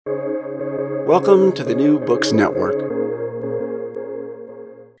Welcome to the New Books Network.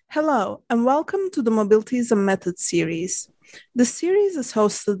 Hello, and welcome to the Mobilities and Methods series. This series is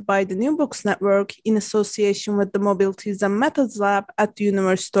hosted by the New Books Network in association with the Mobilities and Methods Lab at the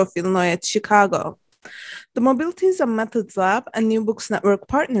University of Illinois at Chicago. The Mobilities and Methods Lab and New Books Network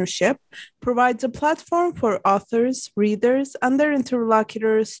partnership provides a platform for authors, readers, and their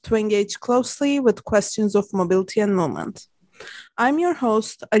interlocutors to engage closely with questions of mobility and movement. I'm your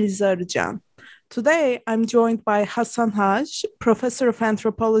host, Aliza Arıcan. Today, I'm joined by Hasan Haj, Professor of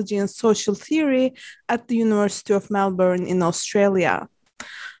Anthropology and Social Theory at the University of Melbourne in Australia.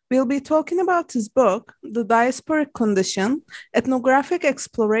 We'll be talking about his book, The Diasporic Condition, Ethnographic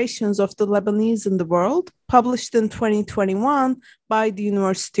Explorations of the Lebanese in the World, published in 2021 by the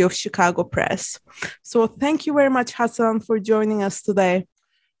University of Chicago Press. So thank you very much, Hasan, for joining us today.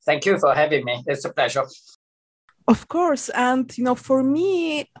 Thank you for having me. It's a pleasure. Of course. And, for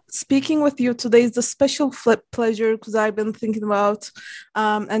me, speaking with you today is a special pleasure because I've been thinking about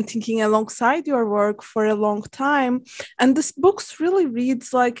and thinking alongside your work for a long time. And this book really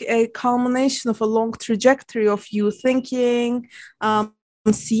reads like a culmination of a long trajectory of you thinking,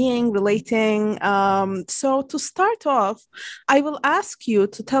 seeing, relating. So to start off, I will ask you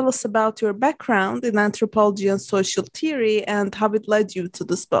to tell us about your background in anthropology and social theory and how it led you to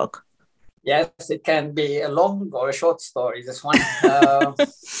this book. Yes, it can be a long or a short story, this one.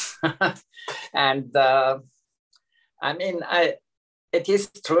 It is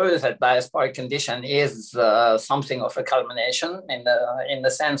true that diasporic condition is something of a culmination in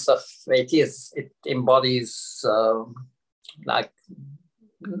the sense of it embodies,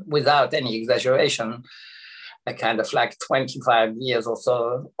 without any exaggeration, a kind of 25 years or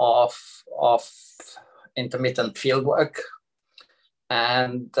so of intermittent fieldwork.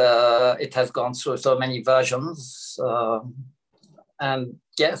 And it has gone through so many versions. And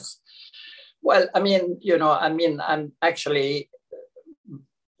yes, well, I'm actually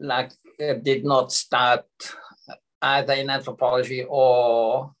did not start either in anthropology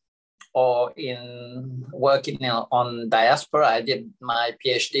or in working on diaspora. I did my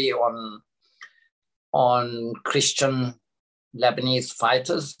PhD on Christian Lebanese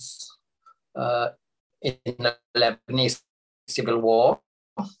fighters in the Lebanese Civil War,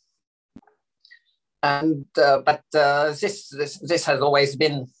 and this has always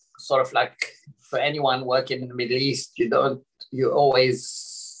been sort of for anyone working in the Middle East, you always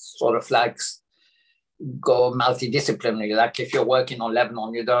sort of go multidisciplinary. Like if you're working on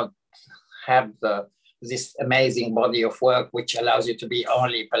Lebanon, you don't have this amazing body of work which allows you to be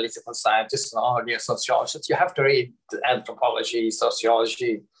only a political scientist or only a sociologist. You have to read anthropology,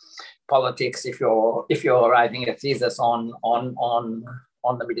 sociology, politics if you're writing a thesis on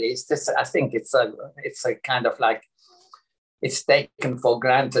the Middle East. I think it's a kind of it's taken for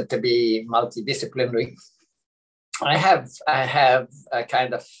granted to be multidisciplinary. I have a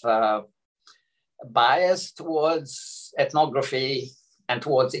kind of bias towards ethnography and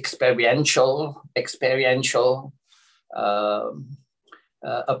towards experiential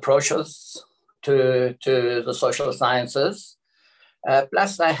approaches to the social sciences.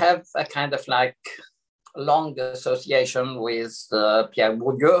 Plus, I have a kind of long association with Pierre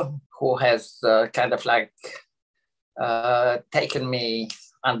Bourdieu, who has kind of taken me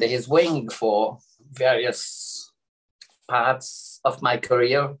under his wing for various parts of my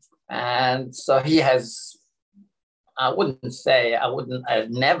career. And so he has, I've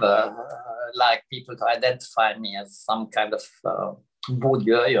never like people to identify me as some kind of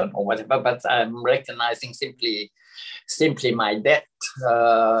Bourdieu or whatever, but I'm recognizing simply my debt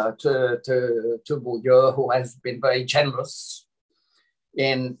to Bourdieu, who has been very generous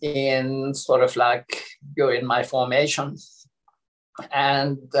in sort of during my formation,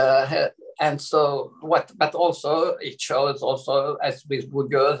 and so but also it shows also, as with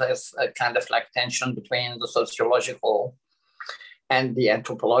Bourdieu, there's a kind of tension between the sociological and the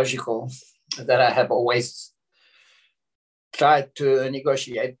anthropological that I have always tried to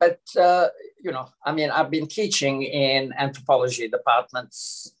negotiate. But I've been teaching in anthropology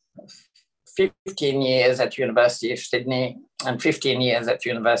departments 15 years at University of Sydney and 15 years at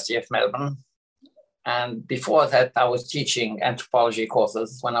University of Melbourne. And before that, I was teaching anthropology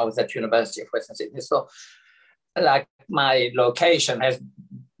courses when I was at University of Western Sydney. So my location has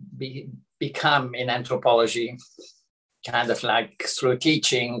become in anthropology kind of through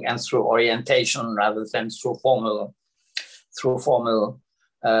teaching and through orientation rather than through formal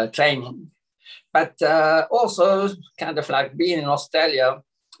training. But also kind of being in Australia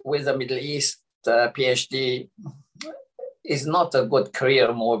with a Middle East PhD is not a good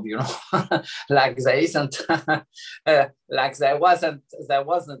career move, you know, like there isn't, like there wasn't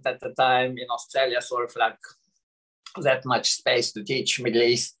at the time in Australia sort of like that much space to teach Middle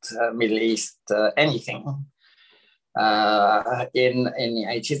East anything in the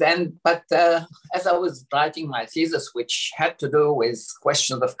 80s. But as I was writing my thesis, which had to do with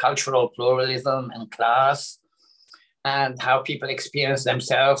questions of cultural pluralism and class, and how people experience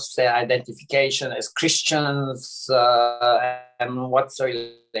themselves, their identification as Christians, and what's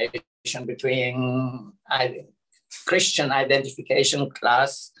the relation between Christian identification,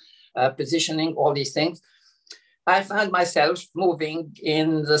 class, positioning, all these things. I found myself moving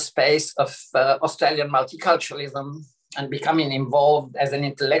in the space of Australian multiculturalism and becoming involved as an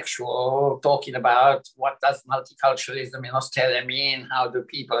intellectual, talking about what does multiculturalism in Australia mean, how do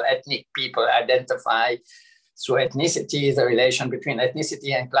ethnic people identify through ethnicity, the relation between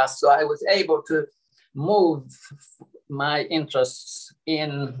ethnicity and class. So I was able to move my interests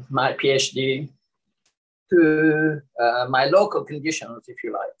in my PhD to my local conditions, if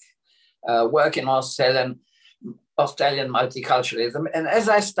you like, work in Australian multiculturalism. And as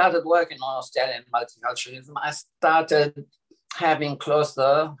I started working on Australian multiculturalism, I started having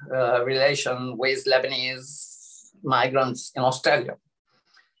closer relation with Lebanese migrants in Australia.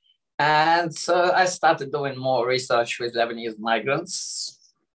 And so I started doing more research with Lebanese migrants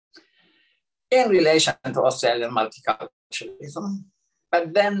in relation to Australian multiculturalism.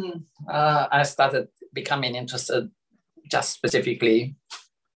 But then I started becoming interested just specifically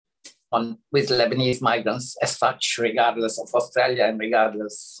with Lebanese migrants as such, regardless of Australia and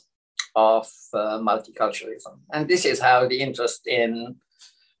regardless of multiculturalism. And this is how the interest in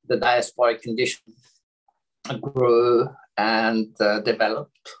the diasporic condition grew and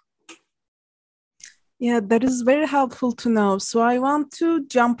developed. Yeah, that is very helpful to know. So I want to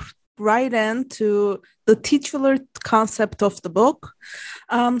jump right into the titular concept of the book.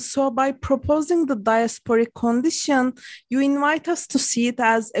 So by proposing the diasporic condition, you invite us to see it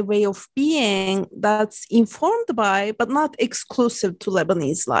as a way of being that's informed by, but not exclusive to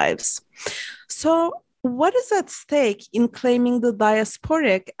Lebanese lives. So what is at stake in claiming the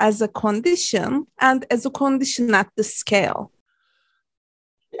diasporic as a condition and as a condition at this scale?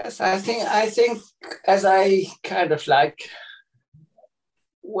 Yes, I think as I kind of like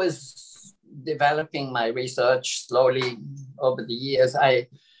was developing my research slowly over the years, I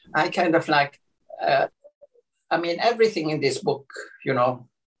kind of like, everything in this book, you know,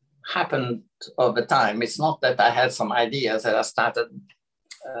 happened over time. It's not that I had some ideas that I started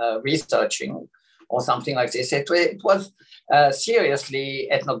researching or something like this. It was seriously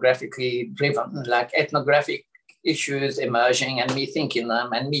ethnographically driven, like ethnographic issues emerging and me thinking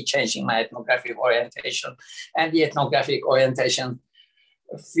them and me changing my ethnographic orientation and the ethnographic orientation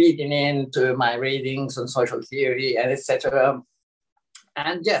feeding into my readings on social theory and etc.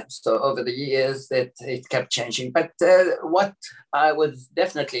 And yeah, so over the years it kept changing. But what I was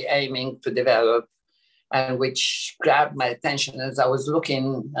definitely aiming to develop and which grabbed my attention as I was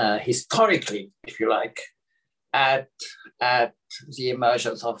looking historically, if you like, at the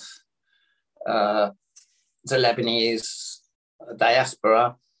emergence of the Lebanese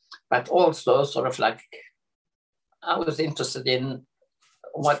diaspora, but also sort of like I was interested in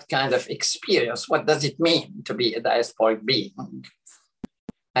what kind of experience, what does it mean to be a diasporic being?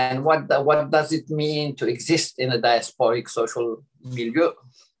 And what does it mean to exist in a diasporic social milieu?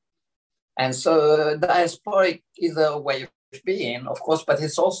 And so diasporic is a way of being, of course, but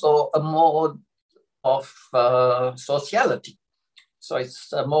it's also a mode of sociality. So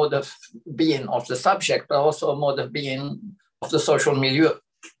it's a mode of being of the subject, but also a mode of being of the social milieu.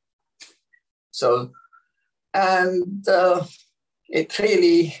 So, and it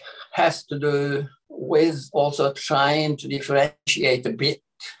really has to do with also trying to differentiate a bit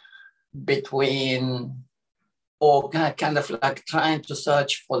between, or kind of like trying to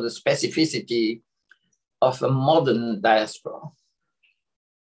search for the specificity of a modern diaspora.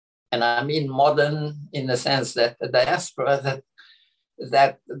 And I mean modern in the sense that a diaspora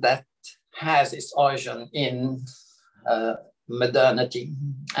that has its origin in modernity.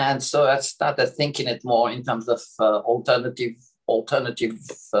 And so I started thinking it more in terms of alternative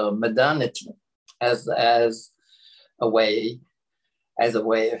modernity as a way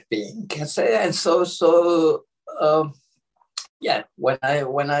of being. And so yeah,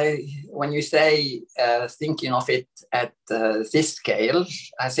 when you say thinking of it at this scale,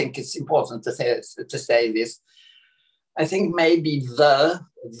 I think it's important to say this. I think maybe the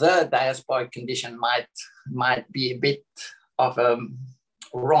diasporic condition might be a bit of a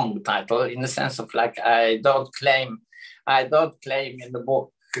wrong title in the sense of like I don't claim in the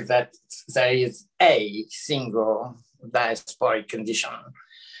book that there is a single diasporic condition.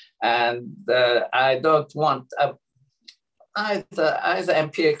 And I don't want either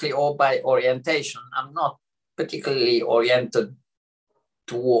empirically or by orientation. I'm not particularly oriented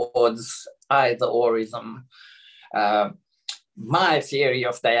towards either orism. My theory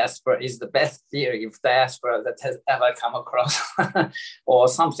of diaspora is the best theory of diaspora that has ever come across, or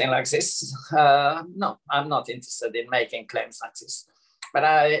something like this. No, I'm not interested in making claims like this. But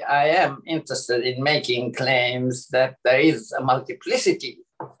I am interested in making claims that there is a multiplicity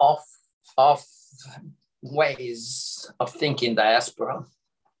of ways of thinking diaspora,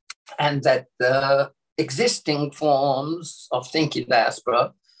 and that the existing forms of thinking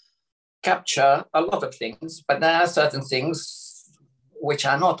diaspora capture a lot of things, but there are certain things which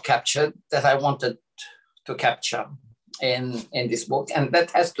are not captured that I wanted to capture in this book, and that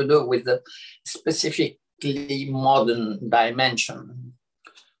has to do with the specifically modern dimension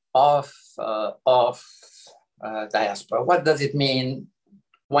of diaspora. What does it mean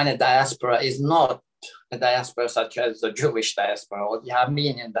when a diaspora is not a diaspora such as the Jewish diaspora or the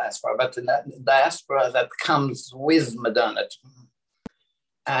Armenian diaspora, but a diaspora that comes with modernity?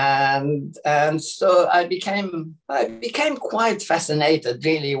 And so I became quite fascinated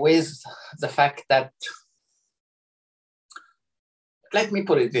really with the fact that, let me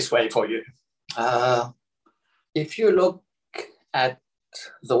put it this way for you. If you look at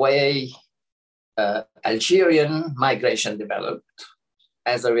the way Algerian migration developed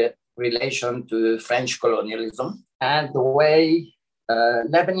as a relation to French colonialism, and the way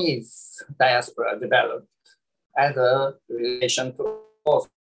Lebanese diaspora developed as a relation to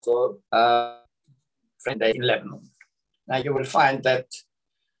also French in Lebanon. Now you will find that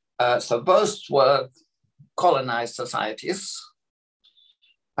so both were colonized societies,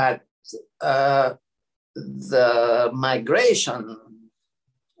 but the migration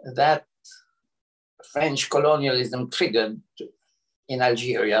that French colonialism triggered in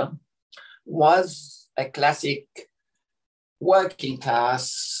Algeria was a classic working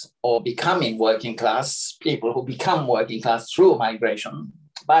class or becoming working class, people who become working class through migration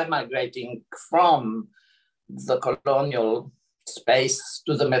by migrating from the colonial space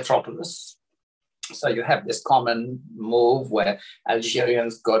to the metropolis. So you have this common move where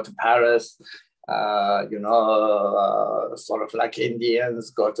Algerians go to Paris, sort of like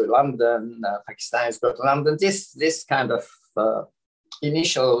Indians go to London, Pakistanis go to London. This kind of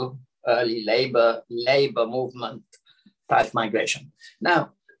initial early labor movement type migration.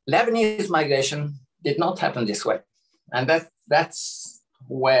 Now, Lebanese migration did not happen this way, and that's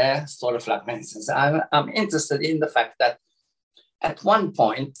where sort of like, for instance, I'm interested in the fact that at one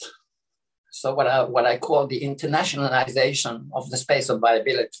point, so what I call the internationalization of the space of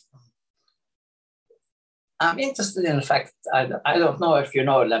viability. I'm interested in the fact, I don't know if you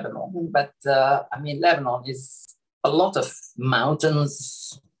know Lebanon, but Lebanon is a lot of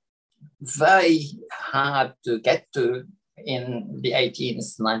mountains, very hard to get to in the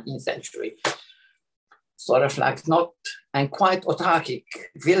 18th, 19th century. Sort of like and quite autarkic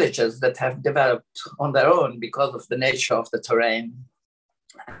villages that have developed on their own because of the nature of the terrain.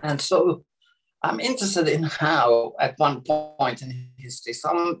 And so I'm interested in how at one point in history,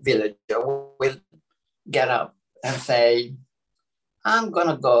 some villager will get up and say, I'm going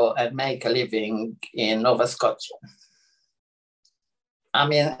to go and make a living in Nova Scotia. I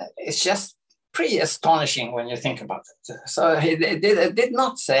mean, it's just pretty astonishing when you think about it. So he did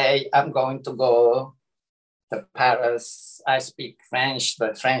not say, I'm going to go to Paris, I speak French,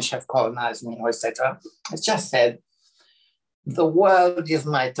 the French have colonized me, etc. It just said, the world is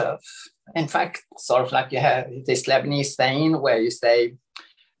my turf. In fact, sort of like you have this Lebanese saying where you say,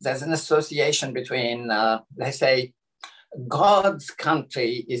 there's an association between, they say, God's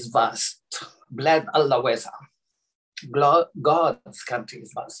country is vast. Bled Allah weza. God's country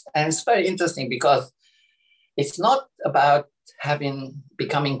is vast. And it's very interesting because it's not about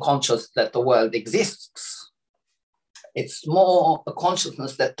becoming conscious that the world exists. It's more a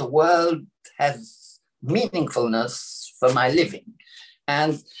consciousness that the world has meaningfulness for my living.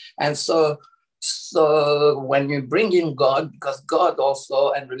 And so when you bring in God, because God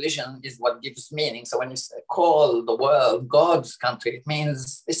also and religion is what gives meaning. So when you call the world God's country, it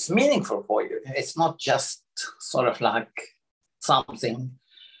means it's meaningful for you. It's not just sort of like something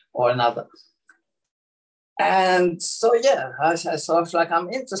or another. And so, yeah, I sort of like, I'm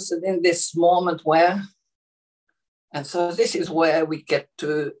interested in this moment where, and so this is where we get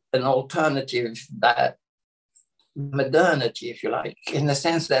to an alternative modernity, if you like, in the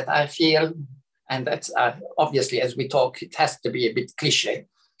sense that I feel, and that's obviously as we talk, it has to be a bit cliche,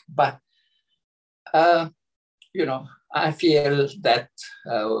 but, I feel that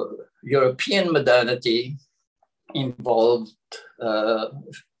European modernity involved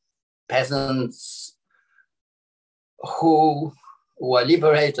peasants who were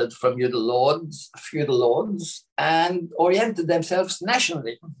liberated from feudal lords, and oriented themselves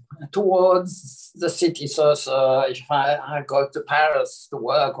nationally towards the city. So if I go to Paris to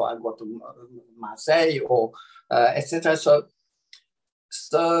work, or I go to Marseille, or etc. So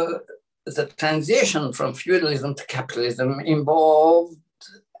the transition from feudalism to capitalism involved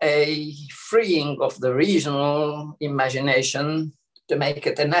a freeing of the regional imagination to make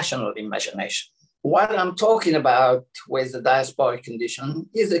it a national imagination. What I'm talking about with the diasporic condition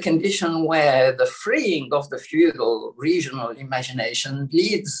is a condition where the freeing of the feudal regional imagination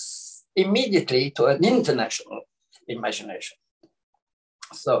leads immediately to an international imagination.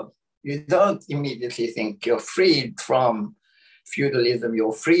 So you don't immediately think you're freed from feudalism,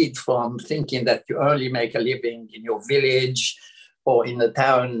 you're freed from thinking that you only make a living in your village or in the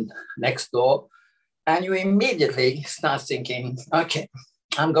town next door. And you immediately start thinking, okay,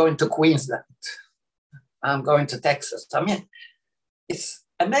 I'm going to Queensland. I'm going to Texas. I mean, it's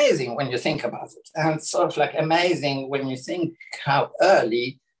amazing when you think about it. And it's sort of like amazing when you think how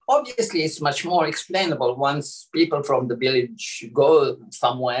early, obviously it's much more explainable once people from the village go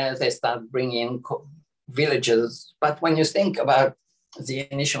somewhere, they start bringing villages. But when you think about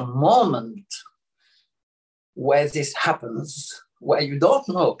the initial moment where this happens, where you don't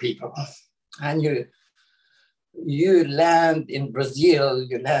know people, and you land in Brazil,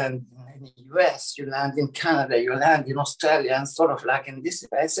 you land in the US, you land in Canada, you land in Australia, and sort of like in this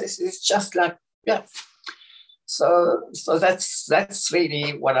basis, it's just like, yeah. So that's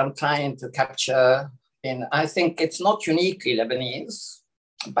really what I'm trying to capture. I think it's not uniquely Lebanese,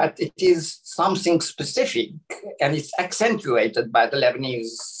 but it is something specific, and it's accentuated by the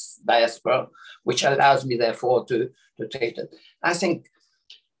Lebanese diaspora, which allows me, therefore, to treat it. I think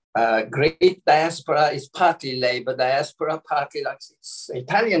Greek diaspora is partly Labour diaspora, partly like this.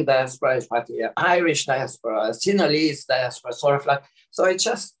 Italian diaspora is partly Irish diaspora, Sinhalese diaspora, sort of like. So it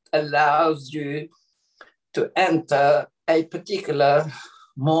just allows you to enter a particular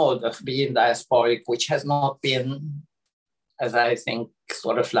mode of being diasporic, which has not been, as I think,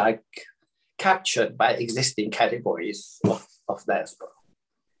 sort of like captured by existing categories of diaspora.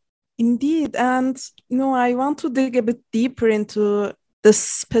 Indeed. And, I want to dig a bit deeper into the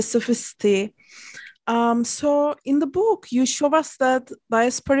specificity. So in the book, you show us that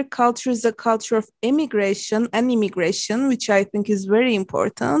diasporic culture is a culture of emigration and immigration, which I think is very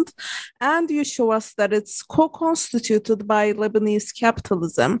important. And you show us that it's co-constituted by Lebanese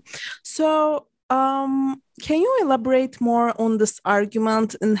capitalism. So can you elaborate more on this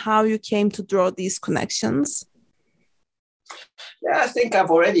argument and how you came to draw these connections? Yeah, I think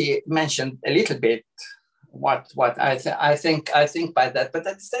I've already mentioned a little bit what I think by that, but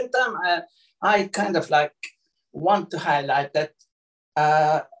at the same time, I kind of like want to highlight that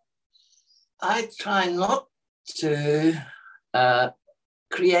I try not to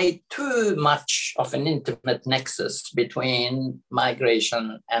create too much of an intimate nexus between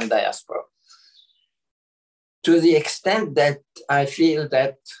migration and diaspora, to the extent that I feel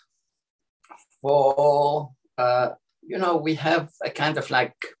that for we have a kind of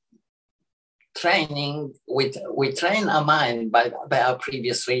like training. We train our mind by our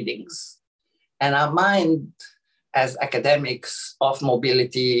previous readings, and our mind as academics of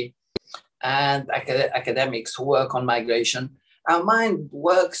mobility and academics who work on migration, our mind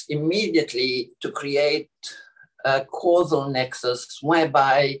works immediately to create a causal nexus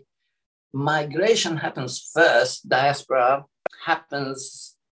whereby migration happens first, diaspora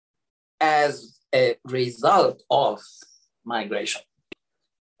happens as a result of migration.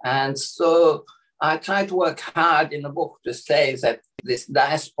 And so I try to work hard in the book to say that this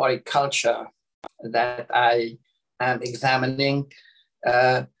diasporic culture that I am examining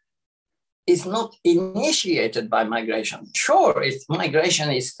is not initiated by migration. Sure, if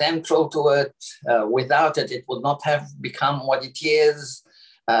migration is central to it, without it, it would not have become what it is,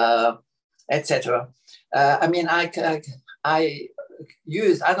 etc. I mean, I can't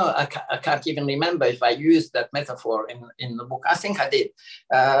even remember if I used that metaphor in the book. I think I did.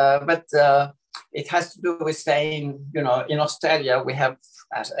 But it has to do with saying, in Australia, we have,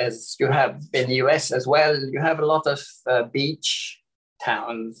 as you have in the US as well, you have a lot of beach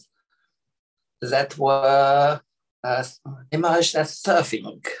towns that were emerged as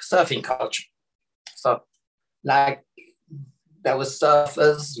surfing culture. So like there were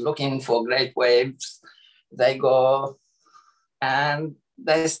surfers looking for great waves. They go and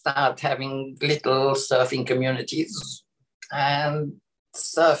they start having little surfing communities, and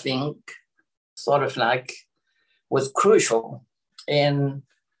surfing sort of like was crucial in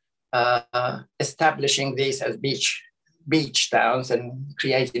establishing these as beach towns and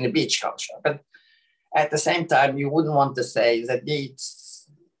creating a beach culture. But at the same time, you wouldn't want to say that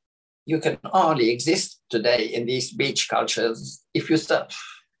you can only exist today in these beach cultures if you surf.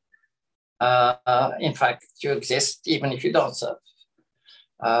 In fact, you exist even if you don't surf.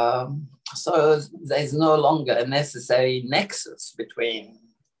 So there's no longer a necessary nexus between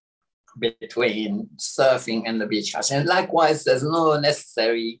surfing and the beach culture. And likewise, there's no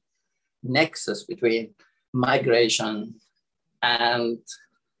necessary nexus between migration and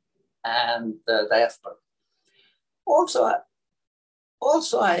the diaspora. Also,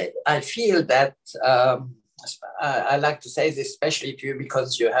 I feel that I like to say this, especially to you,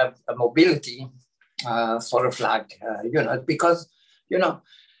 because you have a mobility, sort of like, because,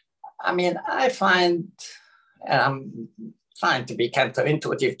 I mean, I find, and I'm trying to be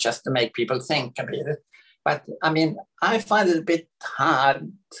counterintuitive just to make people think a bit, but I mean, I find it a bit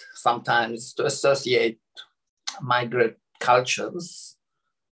hard sometimes to associate migrant cultures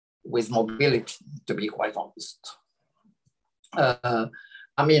with mobility, to be quite honest.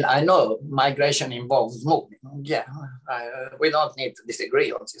 I mean, I know migration involves movement. Yeah, we don't need to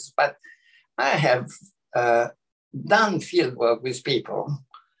disagree on this, but I have done fieldwork with people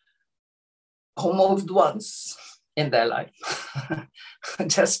who moved once in their life,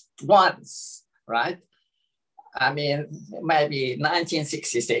 just once, right? I mean, maybe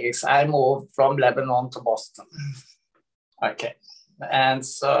 1966, I moved from Lebanon to Boston. Okay, and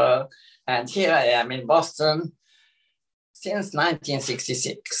here I am in Boston since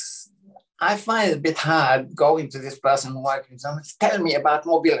 1966. I find it a bit hard going to this person working with them, tell me about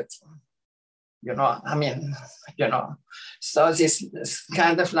mobility. So this is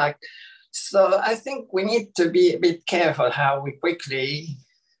kind of like, so I think we need to be a bit careful how we quickly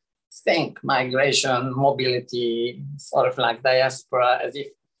think migration, mobility, sort of like diaspora, as if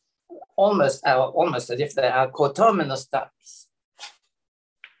almost as if they are coterminous terms.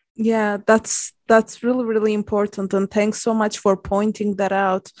 Yeah, that's really, really important. And thanks so much for pointing that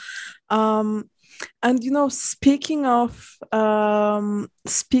out. And speaking of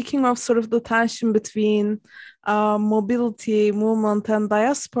sort of the tension between mobility, movement, and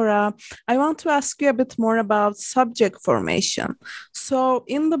diaspora, I want to ask you a bit more about subject formation. So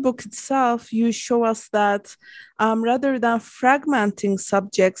in the book itself, you show us that rather than fragmenting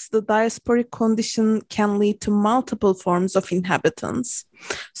subjects, the diasporic condition can lead to multiple forms of inhabitants.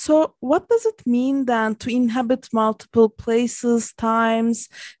 So what does it mean then to inhabit multiple places, times,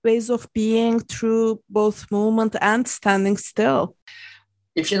 ways of being through both movement and standing still?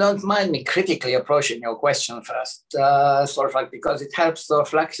 If you don't mind me critically approaching your question first, because it helps I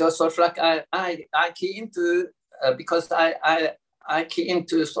key into, because I key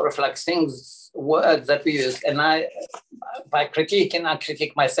into words that we use, and by critiquing, I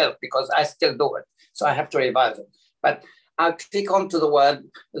critique myself because I still do it, so I have to revise it. But I'll click onto the word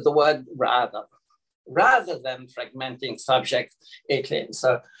rather than fragmenting subject.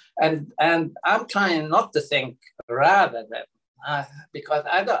 So, and I'm trying not to think rather than. Because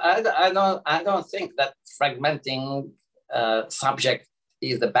I don't think that fragmenting subject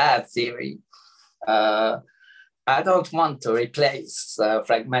is a bad theory. I don't want to replace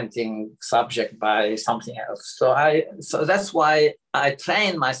fragmenting subject by something else. So that's why I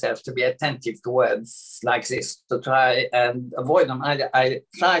train myself to be attentive to words like this, to try and avoid them. I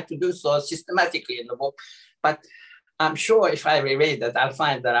try to do so systematically in the book, but I'm sure if I reread it, I'll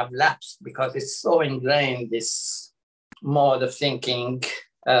find that I've lapsed because it's so ingrained, this mode of thinking.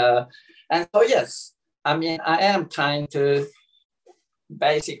 And so, yes, I mean, I am trying to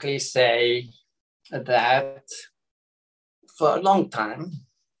basically say that for a long time,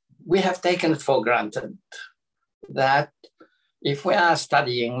 we have taken it for granted that if we are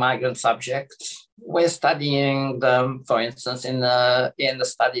studying migrant subjects, we're studying them, for instance, in the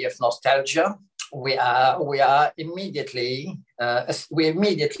study of nostalgia. We immediately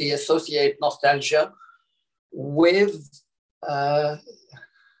associate nostalgia with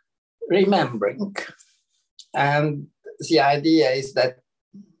remembering. And the idea is that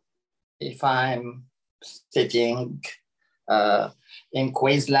if I'm sitting in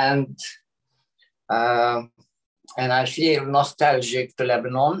Queensland and I feel nostalgic to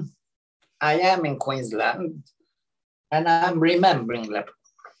Lebanon, I am in Queensland and I'm remembering Lebanon.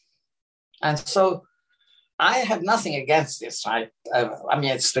 And so I have nothing against this, right? I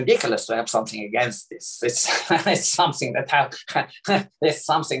mean, it's ridiculous to have something against this. It's something that it's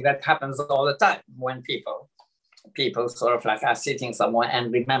something that happens all the time when people sort of like are sitting somewhere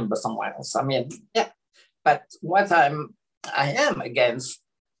and remember somewhere else. I mean, yeah. But what I am against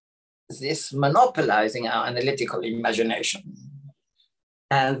this monopolizing our analytical imagination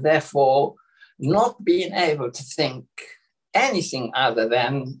and therefore not being able to think anything other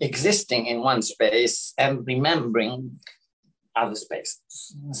than existing in one space and remembering other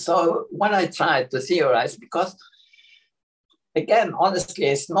spaces. So when I tried to theorize, because again, honestly,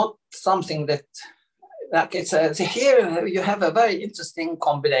 it's not something that, like it's here you have a very interesting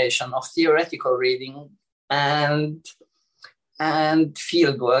combination of theoretical reading and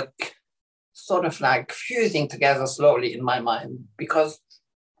fieldwork, sort of like fusing together slowly in my mind, because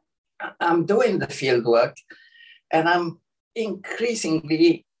I'm doing the fieldwork and I'm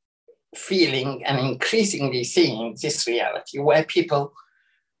increasingly feeling and increasingly seeing this reality where people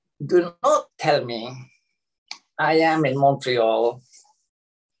do not tell me I am in Montreal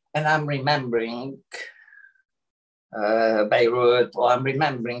and I'm remembering Beirut, or I'm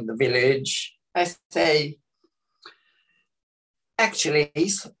remembering the village. I say, actually,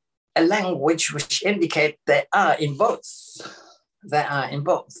 it's a language which indicates they are in both. They are in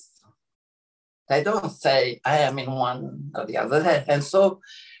both. They don't say I am in one or the other. And so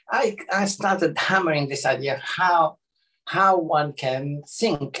I started hammering this idea of how one can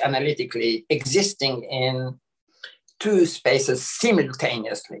think analytically, existing in two spaces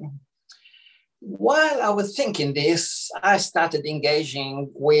simultaneously. While I was thinking this, I started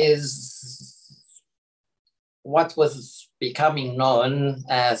engaging with what was becoming known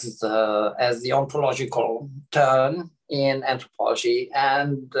as the ontological turn in anthropology,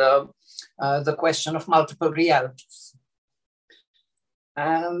 and the question of multiple realities.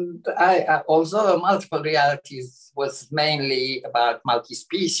 And although multiple realities was mainly about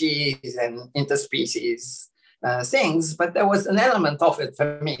multi-species and interspecies things, but there was an element of it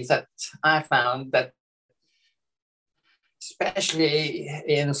for me that I found that, especially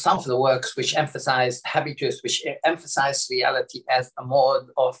in some of the works which emphasized habitus, which emphasized reality as a mode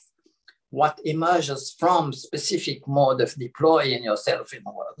of what emerges from specific mode of deploying yourself in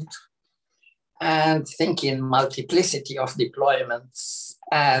the world, and thinking multiplicity of deployments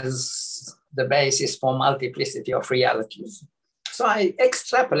as the basis for multiplicity of realities. So I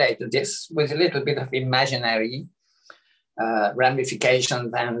extrapolated this with a little bit of imaginary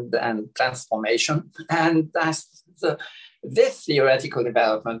ramifications and transformation. And this theoretical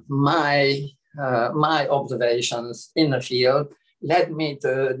development, my observations in the field led me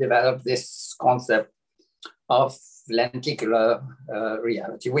to develop this concept of lenticular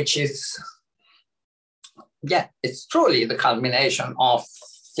reality, which is, it's truly the culmination of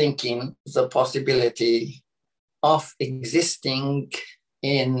thinking the possibility of existing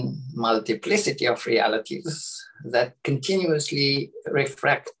in multiplicity of realities that continuously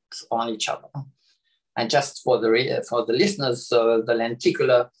reflect on each other. And just for the listeners, so the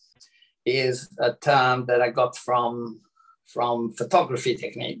lenticular is a term that I got from photography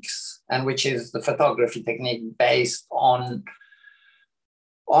techniques, and which is the photography technique based on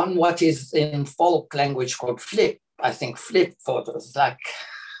what is in folk language called flip. I think flip photos, like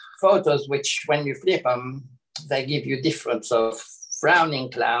photos which when you flip them, they give you difference of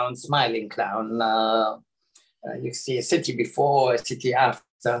frowning clown, smiling clown. You see a city before, a city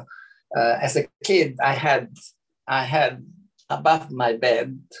after. As a kid, I had above my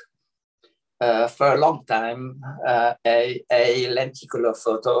bed for a long time a lenticular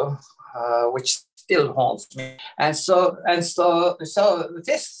photo, which still haunts me. And so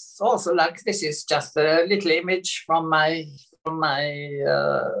this also, like, this is just a little image from my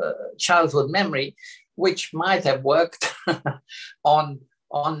childhood memory, which might have worked on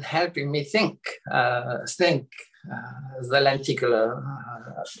helping me think the lenticular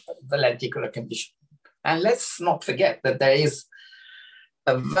condition. And let's not forget that there is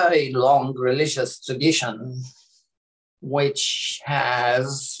a very long religious tradition which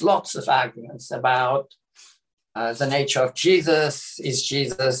has lots of arguments about the nature of Jesus. Is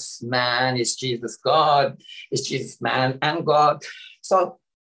Jesus man? Is Jesus God? Is Jesus man and God? So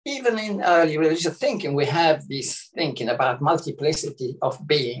even in early religious thinking, we have this thinking about multiplicity of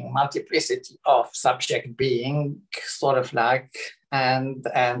being, multiplicity of subject being, sort of like, and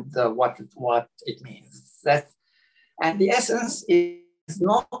what it means. And the essence is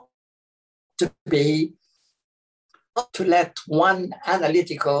not to let one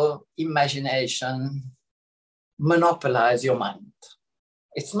analytical imagination monopolize your mind.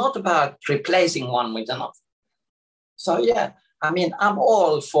 It's not about replacing one with another. So I mean, I'm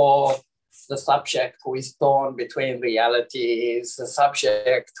all for the subject who is torn between realities, the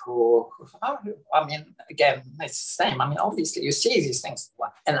subject who, I mean, again, it's the same. I mean, obviously you see these things,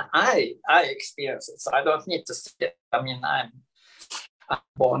 and I experience it, so I don't need to see it. I mean, I'm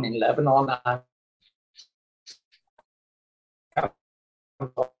born in Lebanon.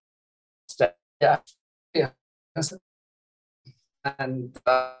 And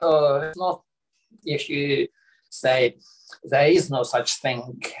so it's not, if you say there is no such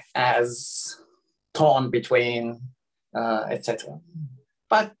thing as torn between, etc.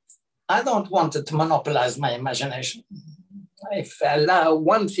 But I don't want it to monopolize my imagination. If I allow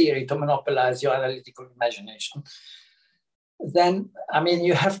one theory to monopolize your analytical imagination, then, I mean,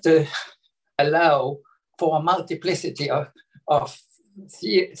 you have to allow for a multiplicity of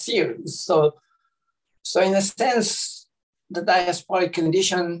theories. So in a sense, the diasporic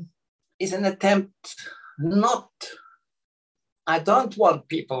condition is an attempt not, I don't want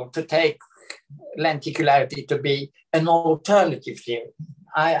people to take lenticularity to be an alternative theory.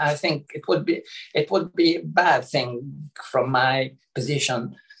 I think it would be a bad thing from my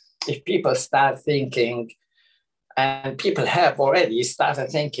position if people start thinking, and people have already started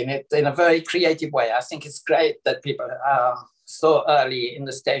thinking it in a very creative way. I think it's great that people are so early in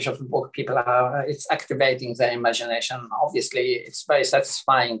the stage of the book, it's activating their imagination. Obviously, it's very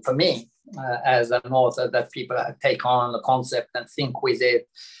satisfying for me as an author that people take on the concept and think with it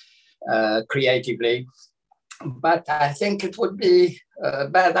creatively. But I think it would be a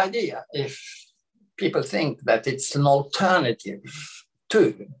bad idea if people think that it's an alternative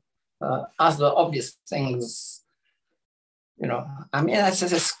to other obvious things. You know, I mean,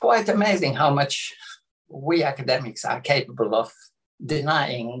 it's quite amazing how much we academics are capable of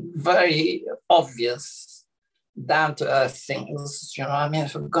denying very obvious, down-to-earth things. You know, I mean,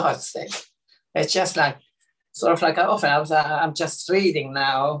 for God's sake, it's just like, sort of like I'm just reading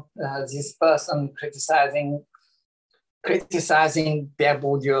now this person criticizing Pierre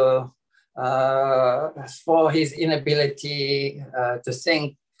Bourdieu for his inability to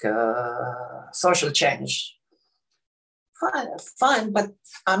think social change. Fine, but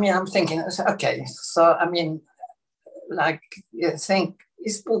I mean, I'm thinking, okay, so I mean, like, you think,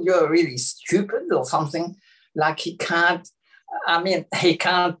 is Bourdieu really stupid or something? Like he can't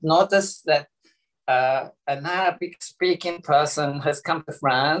notice that an Arabic-speaking person has come to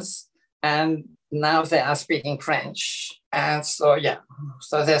France and now they are speaking French. And so, yeah,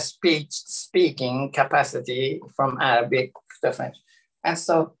 so their speaking capacity from Arabic to French.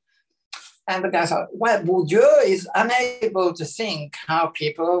 And the guy thought, well, Bourdieu is unable to think how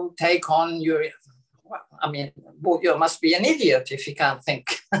people take on your, well, I mean, Bourdieu must be an idiot if he can't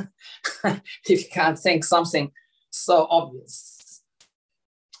think, if he can't think something so obvious.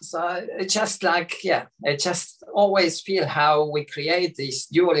 So it's just like, yeah, I just always feel how we create this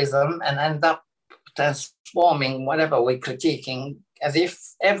dualism and end up transforming whatever we're critiquing as if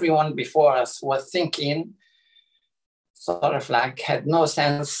everyone before us was thinking sort of like had no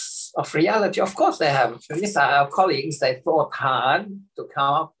sense of reality. Of course they have. These are our colleagues. They thought hard to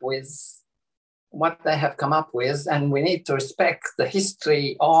come up with what they have come up with, and we need to respect the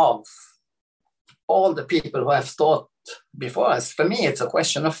history of all the people who have thought before us. For me, it's a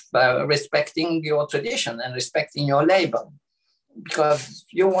question of respecting your tradition and respecting your labor, because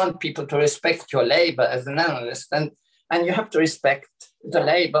you want people to respect your labor as an analyst, and you have to respect the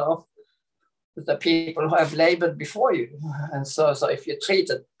labor of the people who have labored before you. And so if you treat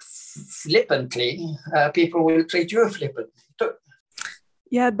it flippantly, people will treat you flippantly too.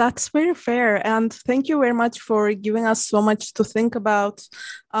 Yeah, that's very fair. And thank you very much for giving us so much to think about,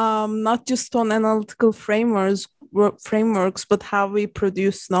 not just on analytical frameworks, but how we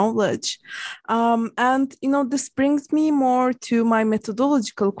produce knowledge. And, you know, this brings me more to my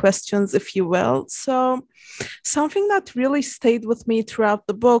methodological questions, if you will. So something that really stayed with me throughout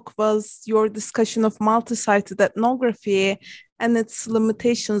the book was your discussion of multi-sited ethnography and its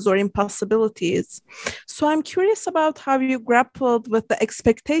limitations or impossibilities. So I'm curious about how you grappled with the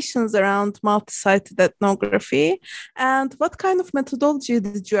expectations around multi-sited ethnography and what kind of methodology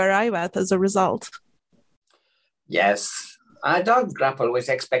did you arrive at as a result? Yes, I don't grapple with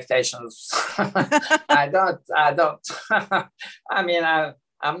expectations. I don't. I mean,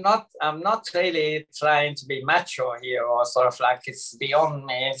 I'm not really trying to be macho here or sort of like it's beyond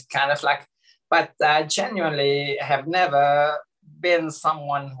me. It's kind of like, but I genuinely have never been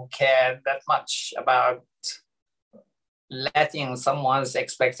someone who cared that much about letting someone's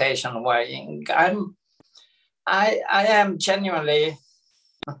expectation weighing. I am genuinely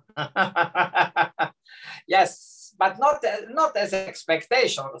yes, but not as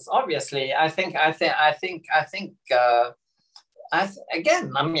expectations. Obviously, I think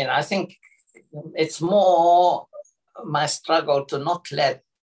it's more my struggle to not let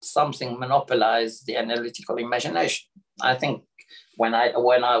something monopolize the analytical imagination. I think when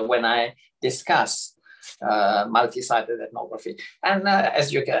I discuss multi-sided ethnography, and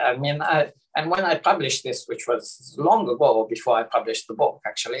and when I published this, which was long ago before I published the book,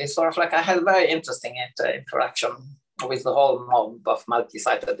 actually, it's sort of like I had a very interesting interaction with the whole mob of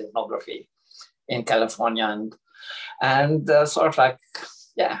multi-site ethnography in California, and sort of like,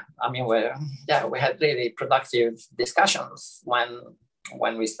 we had really productive discussions when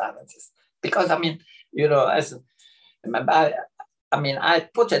we started this, because I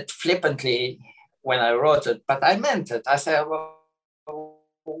put it flippantly when I wrote it, but I meant it. I said, well,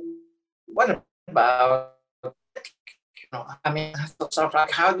 what about, sort of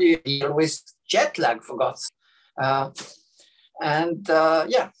like, how do you deal with jet lag, for God's sake?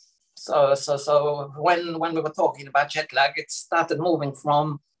 So when we were talking about jet lag, it started moving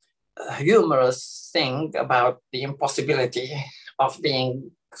from a humorous thing about the impossibility of being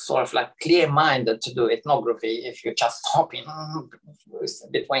sort of like clear-minded to do ethnography if you're just hopping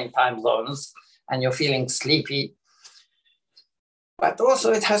between time zones and you're feeling sleepy. But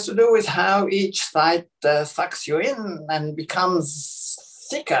also it has to do with how each site sucks you in and becomes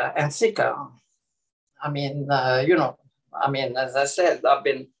thicker and thicker. As I said,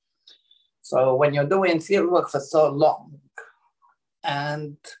 so when you're doing fieldwork for so long,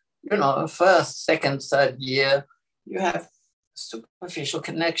 and, first, second, third year, you have superficial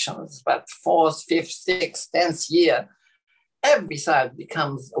connections, but fourth, fifth, sixth, 10th year, every site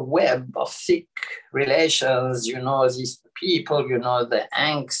becomes a web of thick relations, these people, their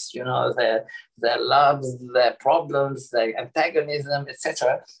angst, their loves, their problems, their antagonism,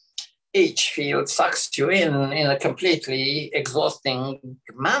 etc. Each field sucks you in a completely exhausting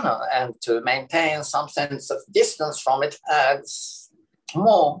manner, and to maintain some sense of distance from it adds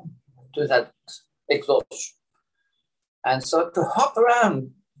more to that exhaustion. And so to hop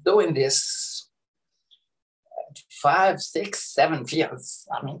around doing this 5, 6, 7 fields,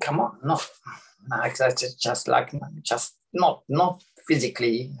 come on, no, that's just not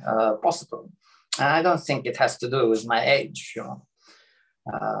physically possible. And I don't think it has to do with my age,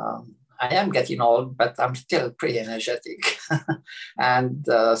 I am getting old, but I'm still pretty energetic, and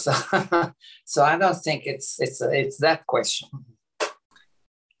so I don't think it's that question.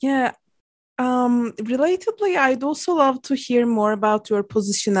 Yeah. Relatedly, I'd also love to hear more about your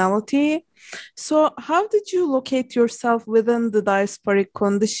positionality. So, how did you locate yourself within the diasporic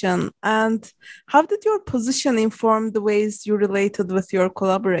condition, and how did your position inform the ways you related with your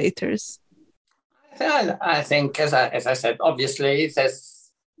collaborators? I think, as I said, obviously, there's.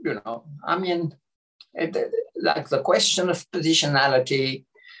 Like the question of positionality,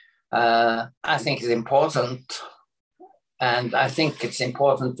 I think is important. And I think it's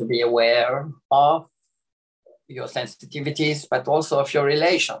important to be aware of your sensitivities, but also of your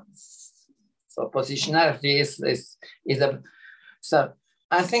relations. So positionality so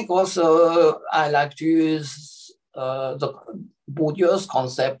I think also I like to use the Bourdieu's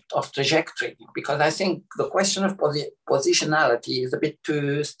concept of trajectory, because I think the question of positionality is a bit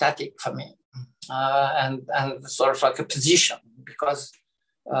too static for me, and sort of like a position, because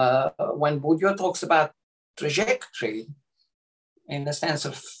when Bourdieu talks about trajectory, in the sense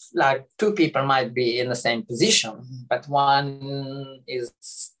of like two people might be in the same position, but one is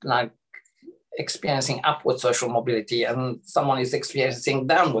like experiencing upward social mobility and someone is experiencing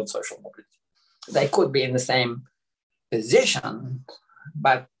downward social mobility. They could be in the same position,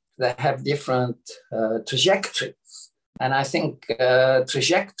 but they have different trajectories. And I think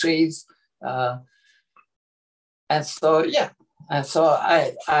trajectories, I'm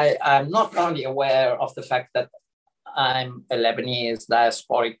not only aware of the fact that I'm a Lebanese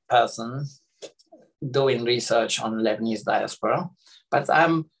diasporic person doing research on Lebanese diaspora, but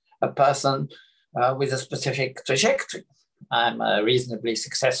I'm a person with a specific trajectory. I'm a reasonably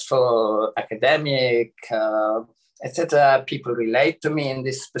successful academic, etc. People relate to me in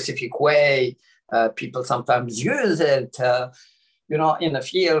this specific way. People sometimes use it, in the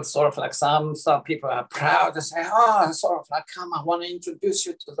field, sort of like some people are proud to say, sort of like, come, I want to introduce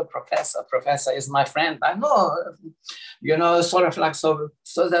you to the professor. Professor is my friend. I know, sort of like, so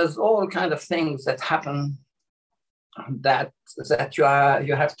there's all kind of things that happen that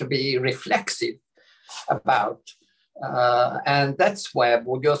you have to be reflexive about. And that's where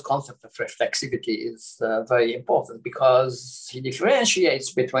Bourdieu's concept of reflexivity is very important, because he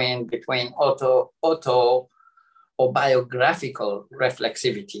differentiates between auto or biographical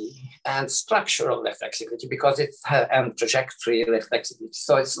reflexivity and structural reflexivity, because it's and trajectory reflexivity.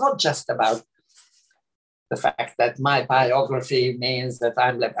 So it's not just about the fact that my biography means that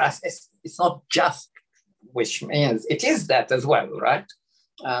I'm Lebanese. It's not just, which means it is that as well, right?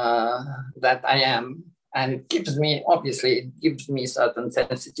 That I am. And it gives me certain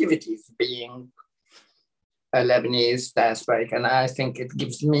sensitivities being a Lebanese diasporic. And I think it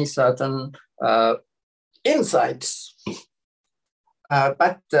gives me certain insights.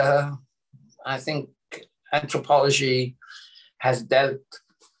 But I think anthropology has dealt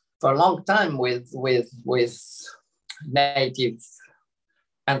for a long time with native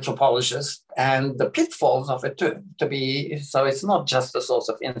anthropologists and the pitfalls of it too. So it's not just a source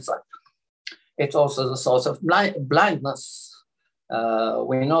of insight; it's also the source of blindness.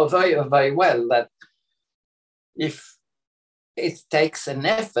 We know very, very well that if it takes an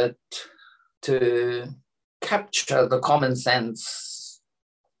effort to capture the common sense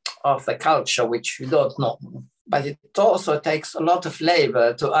of the culture which you don't know, but it also takes a lot of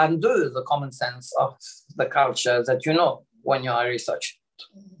labor to undo the common sense of the culture that you know when you are researching.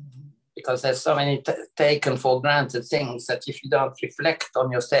 Because there's so many taken for granted things that if you don't reflect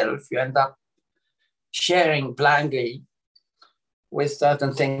on yourself, you end up sharing blindly with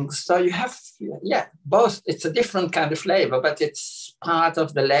certain things. So you have, both. It's a different kind of labor, but it's part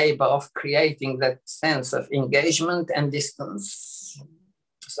of the labor of creating that sense of engagement and distance.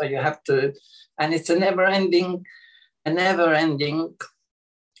 So you have to, and it's a never-ending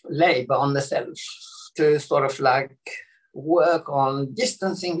labor on the self to sort of like work on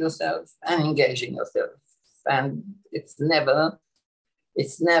distancing yourself and engaging yourself. And it's never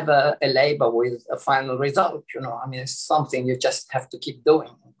a labor with a final result, I mean, it's something you just have to keep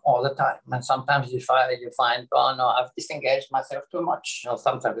doing all the time. And sometimes you find, oh no, I've disengaged myself too much. Or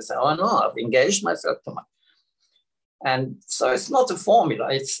sometimes you say, oh no, I've engaged myself too much. And so it's not a formula,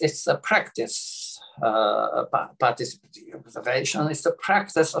 it's a practice, participative observation. It's a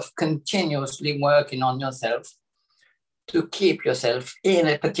practice of continuously working on yourself to keep yourself in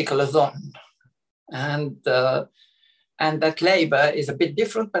a particular zone. And that labor is a bit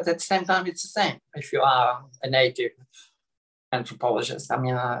different, but at the same time, it's the same. If you are a native anthropologist, I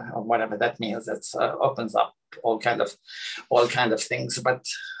mean, or whatever that means, that opens up all kind of things, but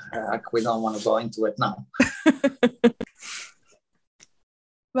we don't want to go into it now.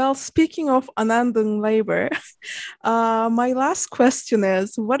 Well, speaking of unending labor, my last question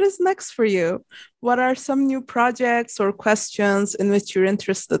is, what is next for you? What are some new projects or questions in which you're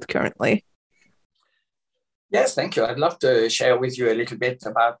interested currently? Yes, thank you. I'd love to share with you a little bit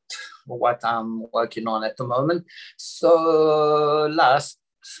about what I'm working on at the moment. So last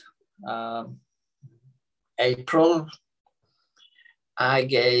April, I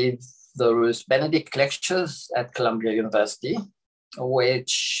gave the Ruth Benedict lectures at Columbia University,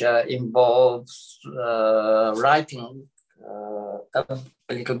 which involves writing a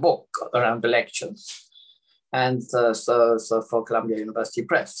little book around the lectures. And so for Columbia University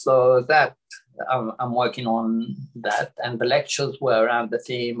Press. So that I'm working on that. And the lectures were around the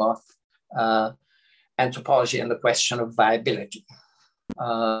theme of anthropology and the question of viability.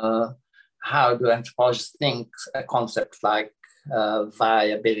 How do anthropologists think a concept like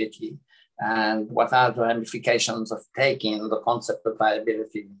viability? And what are the ramifications of taking the concept of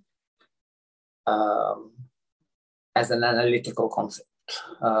viability as an analytical concept,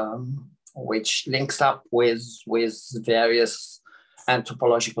 which links up with various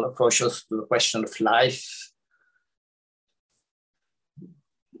anthropological approaches to the question of life,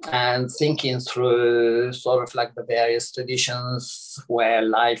 and thinking through sort of like the various traditions where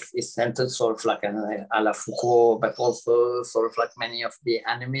life is centered, sort of like a la Foucault, but also sort of like many of the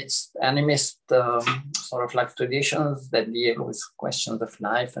animist sort of like traditions that deal with questions of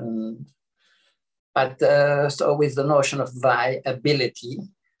life. So with the notion of viability,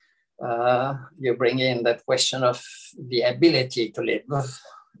 you bring in that question of the ability to live,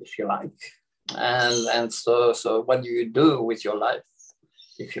 if you like. And so what do you do with your life,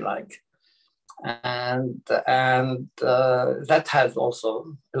 if you like? And that has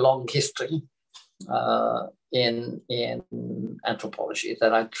also a long history in anthropology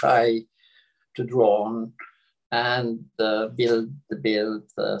that I try to draw on and build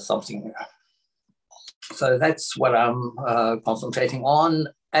something new. So that's what I'm concentrating on,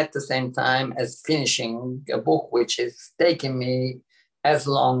 at the same time as finishing a book which is taking me as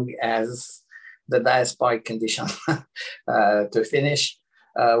long as the diasporic condition to finish,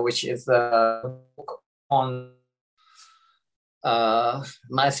 which is a book on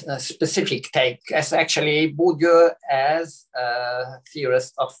my specific take as actually Bourdieu as a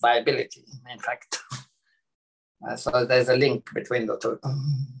theorist of viability, in fact. So there's a link between the two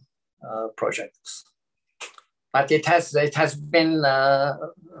projects. But it has been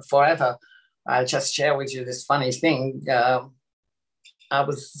forever. I'll just share with you this funny thing. I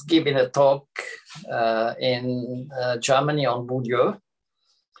was giving a talk in Germany on Bourdieu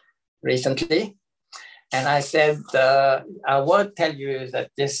recently. And I said, I won't tell you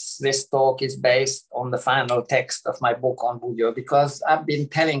that this talk is based on the final text of my book on Bourdieu, because I've been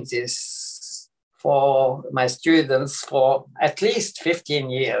telling this for my students for at least 15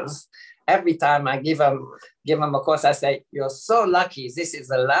 years. every time I give them a course, I say, "You're so lucky. This is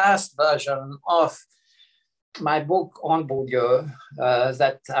the last version of my book on Bourdieu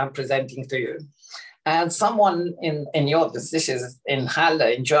that I'm presenting to you." And someone in the audience, this is in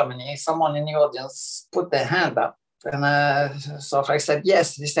Halle in Germany, someone in the audience put their hand up. And so I said,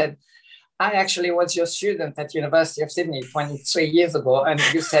 yes. He said, I actually was your student at University of Sydney 23 years ago, and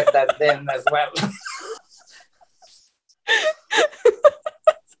you said that then as well.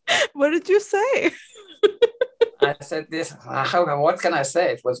 What did you say? I said this, what can I say?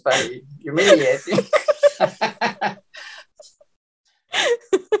 It was very humiliating.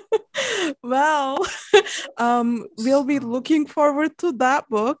 Well, we'll be looking forward to that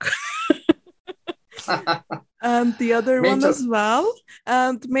book. And the other one as well.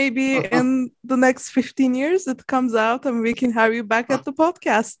 And maybe in the next 15 years it comes out and we can have you back at the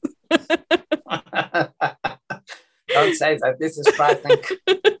podcast. Don't say that. This is frightening.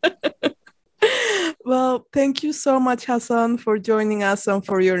 Well, thank you so much, Hasan, for joining us and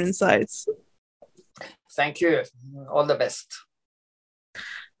for your insights. Thank you. All the best.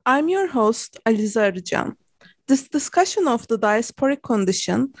 I'm your host, Aliza Arıcan. This discussion of the diasporic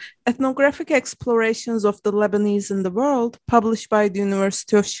condition, ethnographic explorations of the Lebanese in the world, published by the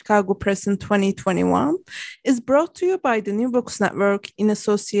University of Chicago Press in 2021, is brought to you by the New Books Network in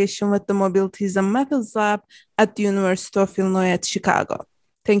association with the Mobilities and Methods Lab at the University of Illinois at Chicago.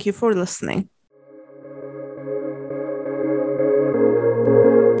 Thank you for listening.